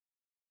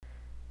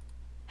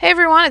Hey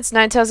everyone, it's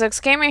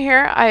Ninetales Gamer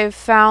here. I have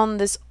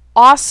found this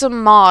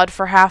awesome mod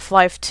for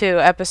Half-Life 2,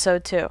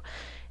 Episode 2.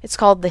 It's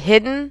called The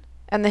Hidden,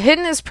 and The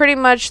Hidden is pretty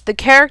much the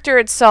character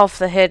itself.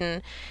 The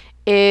Hidden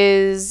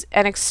is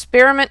an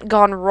experiment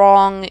gone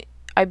wrong,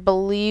 I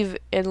believe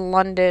in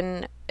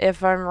London.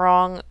 If I'm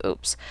wrong,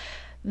 oops.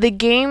 The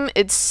game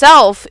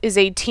itself is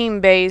a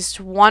team-based,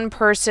 one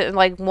person,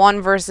 like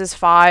 1 versus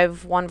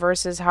 5, 1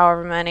 versus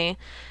however many.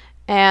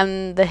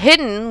 And the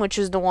Hidden, which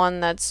is the one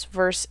that's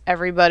versus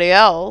everybody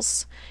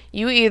else,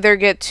 you either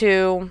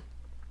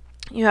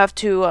you have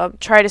to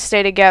try to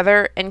stay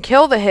together and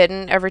kill the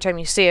Hidden every time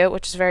you see it,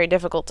 which is very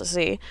difficult to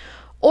see,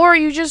 or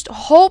you just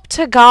hope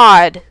to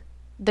God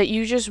that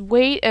you just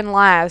wait and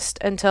last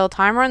until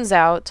time runs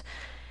out,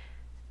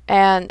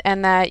 and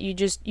that you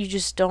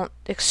just don't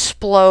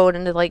explode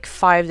into like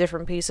 5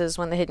 different pieces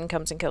when the Hidden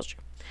comes and kills you.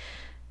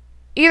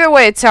 Either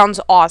way, it sounds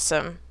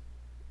awesome,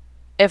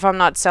 if I'm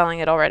not selling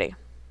it already.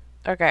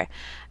 Okay,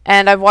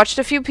 and I've watched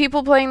a few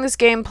people playing this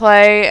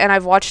gameplay, and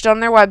I've watched it on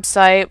their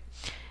website,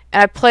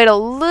 and I played a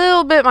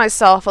little bit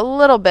myself,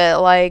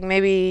 like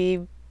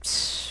maybe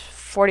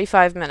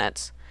 45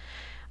 minutes.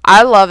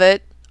 I love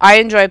it. I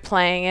enjoy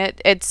playing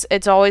it.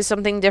 It's always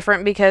something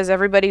different because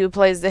everybody who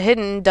plays the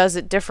Hidden does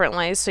it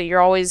differently, so you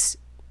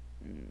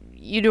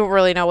don't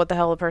really know what the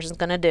hell the person's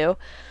gonna do.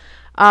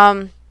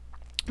 But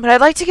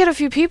I'd like to get a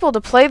few people to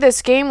play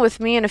this game with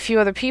me and a few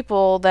other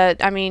people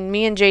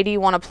me and JD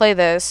want to play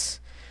this.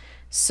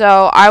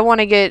 So I want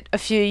to get a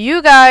few of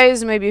you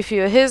guys, maybe a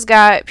few of his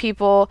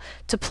people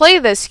to play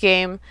this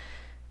game,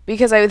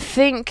 because I would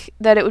think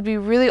that it would be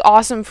really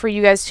awesome for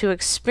you guys to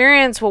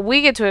experience what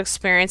we get to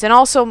experience and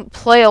also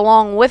play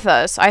along with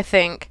us. I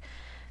think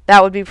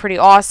that would be pretty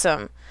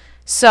awesome.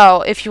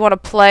 So if you want to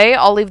play,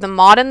 I'll leave the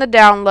mod in the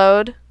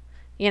download,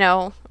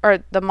 or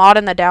the mod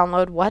in the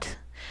download, what?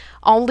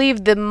 I'll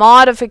leave the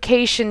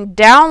modification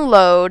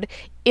download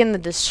in the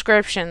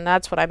description.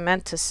 That's what I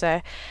meant to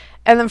say.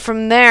 And then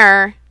from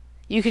there,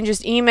 you can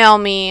just email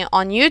me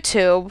on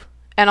YouTube,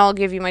 and I'll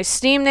give you my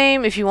Steam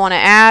name if you want to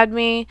add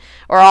me,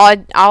 or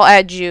I'll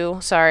add you,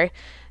 sorry.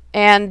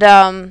 And,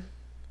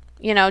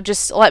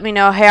 just let me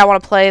know, hey, I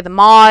want to play the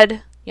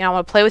mod, I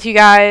want to play with you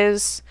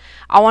guys.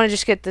 I want to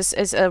just get this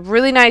as a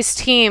really nice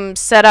team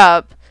set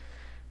up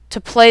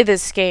to play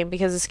this game,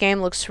 because this game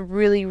looks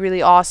really,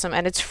 really awesome,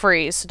 and it's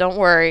free, so don't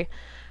worry.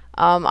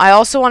 I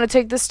also want to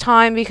take this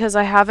time because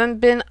I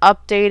haven't been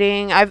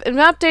updating. I've been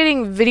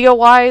updating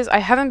video-wise. I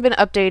haven't been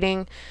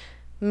updating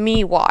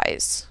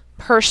me-wise,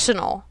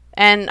 personal.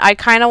 And I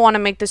kind of want to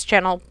make this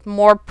channel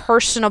more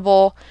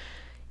personable,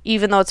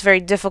 even though it's very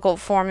difficult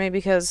for me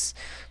because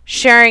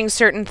sharing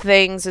certain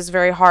things is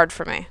very hard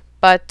for me.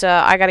 But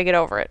I got to get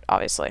over it,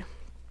 obviously,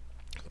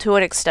 to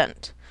an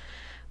extent.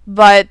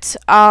 But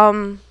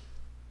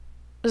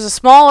there's a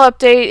small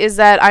update is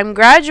that I'm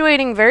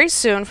graduating very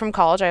soon from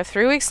college. I have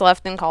 3 weeks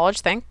left in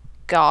college, thank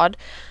God.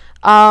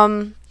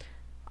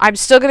 I'm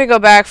still going to go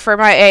back for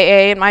my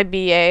AA and my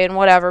BA and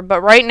whatever,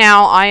 but right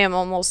now I am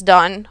almost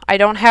done. I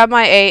don't have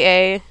my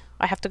AA.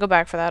 I have to go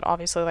back for that,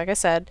 obviously, like I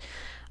said.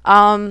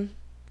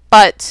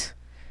 But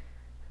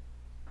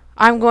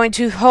I'm going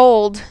to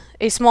hold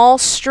a small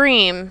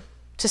stream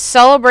to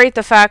celebrate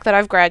the fact that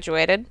I've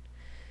graduated,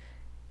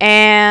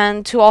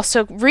 and to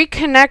also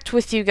reconnect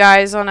with you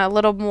guys on a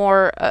little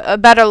more, a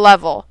better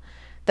level,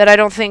 that I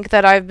don't think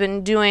that I've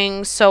been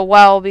doing so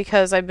well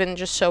because I've been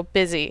just so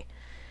busy.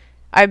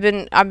 I've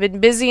been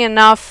busy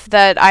enough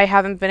that I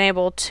haven't been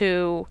able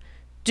to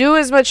do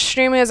as much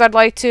streaming as I'd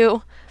like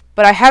to,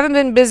 but I haven't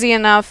been busy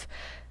enough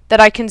that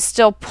I can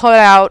still put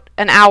out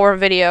an hour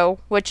video,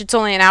 which it's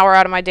only an hour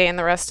out of my day and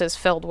the rest is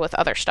filled with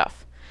other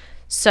stuff.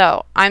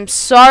 So, I'm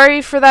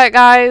sorry for that,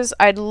 guys.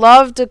 I'd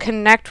love to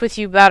connect with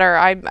you better.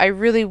 I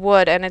really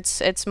would, and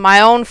it's my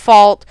own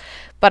fault,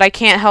 but I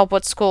can't help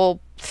what school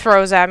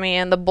throws at me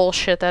and the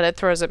bullshit that it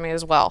throws at me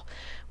as well,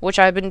 which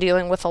I've been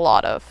dealing with a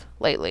lot of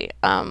lately.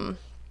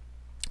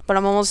 But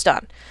I'm almost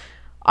done.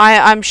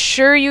 I'm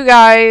sure you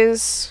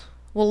guys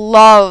will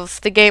love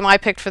the game I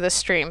picked for this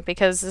stream,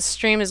 because this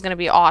stream is going to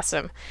be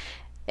awesome.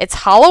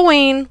 It's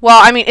Halloween.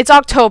 Well, it's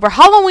October.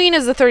 Halloween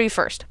is the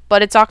 31st,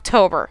 but it's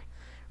October,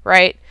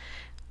 right?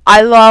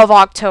 I love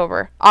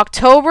October.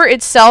 October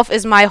itself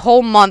is my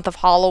whole month of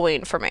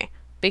Halloween for me,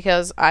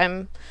 because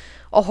I'm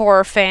a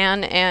horror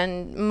fan,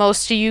 and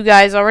most of you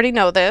guys already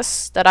know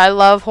this, that I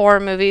love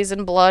horror movies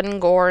and blood and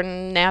gore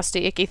and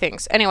nasty, icky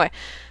things. Anyway,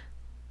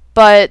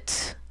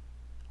 but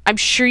I'm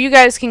sure you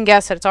guys can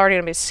guess that it's already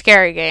going to be a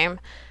scary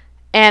game.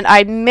 And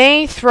I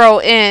may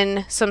throw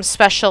in some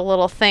special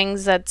little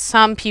things that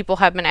some people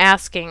have been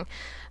asking.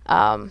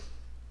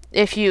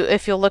 If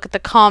you'll look at the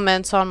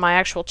comments on my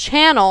actual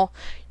channel,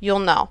 you'll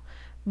know.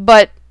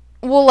 But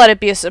we'll let it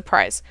be a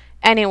surprise.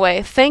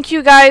 Anyway, thank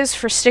you guys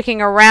for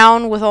sticking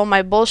around with all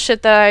my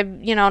bullshit that I've,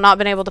 not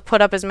been able to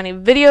put up as many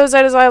videos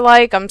as I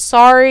like. I'm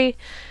sorry.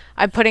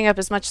 I'm putting up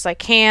as much as I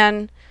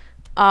can.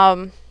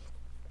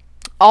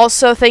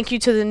 Also, thank you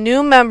to the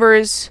new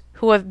members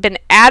who have been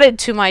added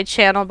to my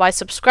channel by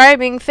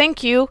subscribing.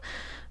 Thank you.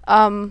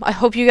 I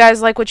hope you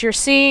guys like what you're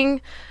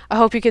seeing. I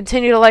hope you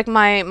continue to like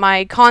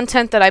my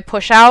content that I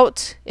push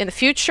out in the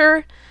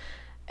future.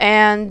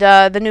 And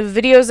the new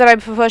videos that I'm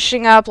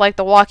pushing up, like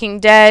The Walking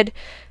Dead,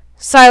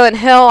 Silent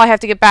Hill, I have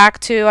to get back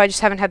to. I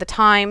just haven't had the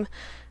time.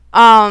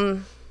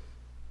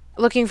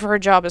 Looking for a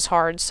job is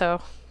hard,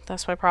 so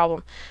that's my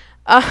problem.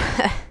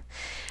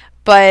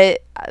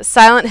 But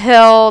Silent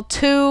Hill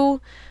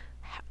 2,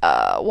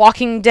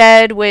 Walking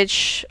Dead,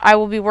 which I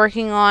will be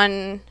working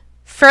on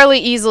fairly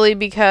easily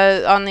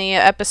because on the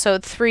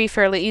episode 3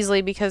 fairly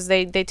easily because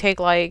they take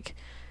like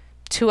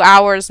 2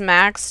 hours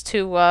max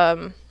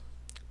to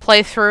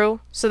play through,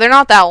 so they're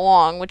not that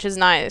long, which is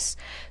nice,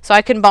 so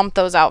I can bump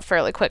those out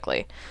fairly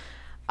quickly.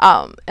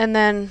 And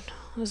then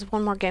there's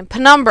one more game,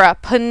 Penumbra.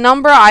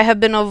 I have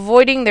been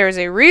avoiding. There's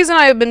a reason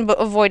I have been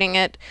avoiding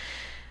it.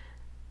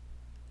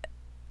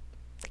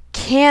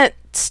 Can't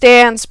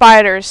stand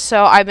spiders,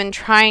 so I've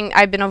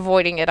been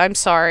avoiding it. I'm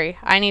sorry.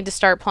 I need to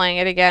start playing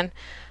it again.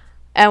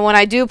 And when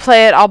I do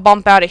play it, I'll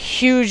bump out a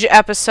huge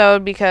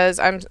episode because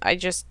I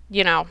just,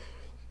 you know,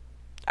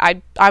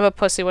 I'm a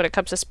pussy when it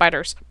comes to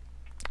spiders.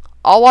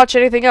 I'll watch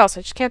anything else.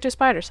 I just can't do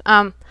spiders.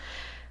 But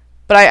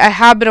I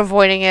have been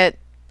avoiding it.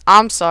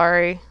 I'm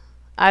sorry.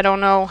 I don't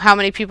know how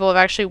many people have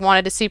actually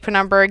wanted to see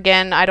Penumbra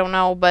again. I don't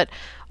know, but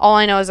all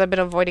I know is I've been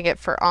avoiding it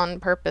on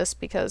purpose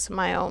because of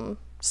my own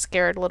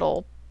scared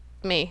little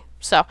me.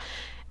 So,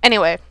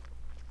 anyway,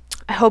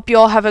 I hope you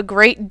all have a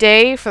great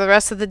day for the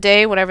rest of the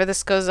day whenever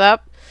this goes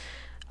up.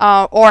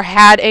 Or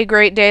had a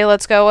great day,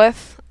 let's go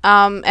with.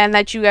 And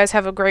that you guys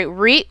have a great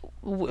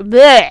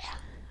bleh.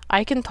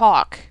 I can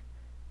talk.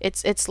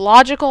 It's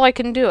logical, I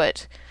can do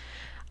it.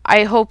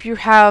 I hope you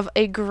have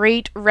a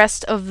great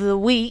rest of the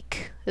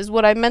week, is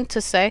what I meant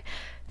to say.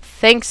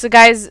 Thanks,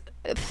 guys.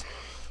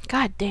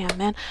 God damn,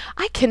 man.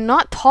 I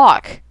cannot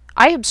talk.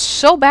 I am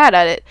so bad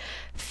at it.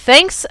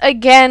 Thanks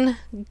again,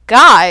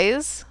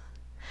 guys.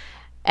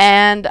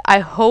 And I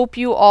hope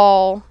you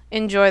all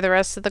enjoy the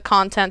rest of the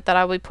content that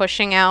I'll be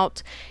pushing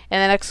out in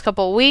the next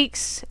couple of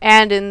weeks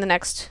and in the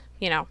next,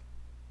 you know,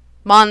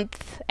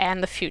 month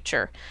and the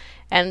future.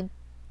 And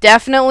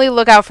definitely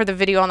look out for the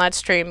video on that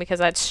stream because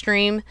that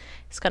stream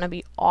is going to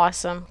be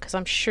awesome because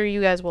I'm sure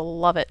you guys will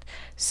love it.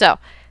 So,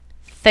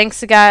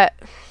 thanks guys.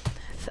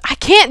 I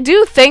can't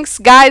do thanks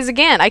guys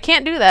again. I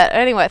can't do that.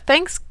 Anyway,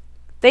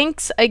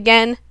 thanks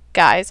again,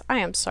 guys. I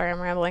am sorry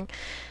I'm rambling.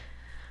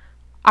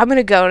 I'm going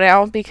to go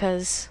now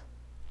because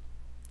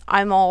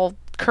I'm all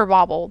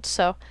kerbobbled.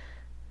 So,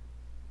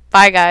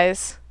 bye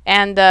guys.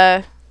 And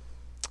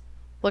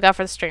look out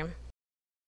for the stream.